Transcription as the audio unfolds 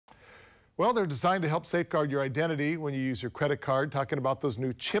Well, they're designed to help safeguard your identity when you use your credit card, talking about those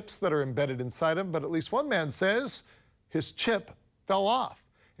new chips that are embedded inside them. But at least one man says his chip fell off.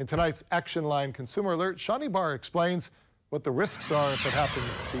 In tonight's Action Line Consumer Alert, Shawnee Barr explains what the risks are if it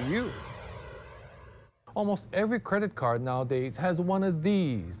happens to you. Almost every credit card nowadays has one of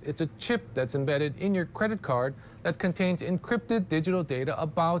these. It's a chip that's embedded in your credit card that contains encrypted digital data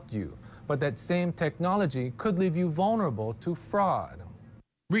about you. But that same technology could leave you vulnerable to fraud.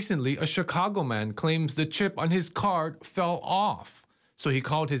 Recently, a Chicago man claims the chip on his card fell off. So he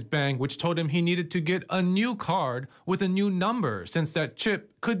called his bank, which told him he needed to get a new card with a new number since that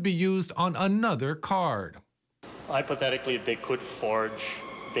chip could be used on another card. Hypothetically, they could forge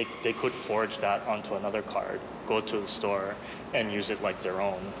that onto another card, go to the store and use it like their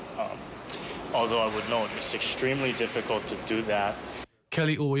own. Although I would note it's extremely difficult to do that.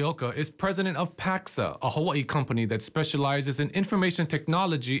 Kelly Ueoka is president of Pacxa, a Hawaii company that specializes in information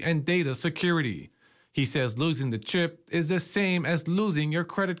technology and data security. He says losing the chip is the same as losing your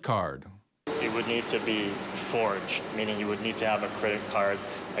credit card. It would need to be forged, meaning you would need to have a credit card,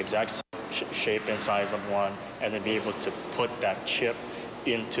 exact shape and size of one, and then be able to put that chip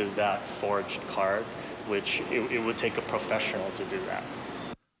into that forged card, which it would take a professional to do that.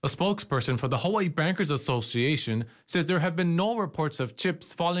 A spokesperson for the Hawaii Bankers Association says there have been no reports of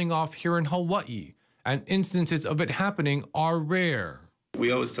chips falling off here in Hawaii, and instances of it happening are rare. We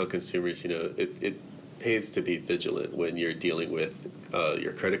always tell consumers, it pays to be vigilant when you're dealing with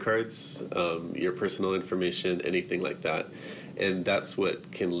your credit cards, your personal information, anything like that. And that's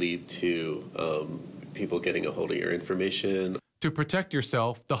what can lead to people getting a hold of your information. To protect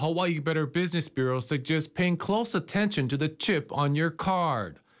yourself, the Hawaii Better Business Bureau suggests paying close attention to the chip on your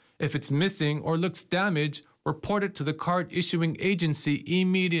card. If it's missing or looks damaged, report it to the card issuing agency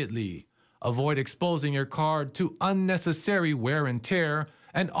immediately. Avoid exposing your card to unnecessary wear and tear,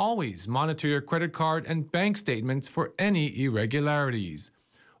 and always monitor your credit card and bank statements for any irregularities.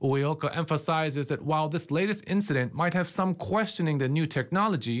 Ueoka emphasizes that while this latest incident might have some questioning the new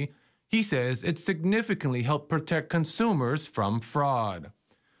technology, he says it significantly helped protect consumers from fraud.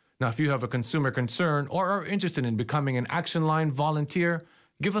 Now, if you have a consumer concern or are interested in becoming an Action Line volunteer,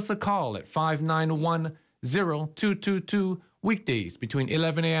 give us a call at 591-0222 weekdays between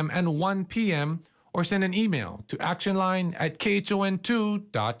 11 a.m. and 1 p.m. or send an email to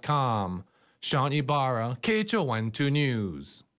actionline@khon2.com. Sean Ibarra, KHON2 News.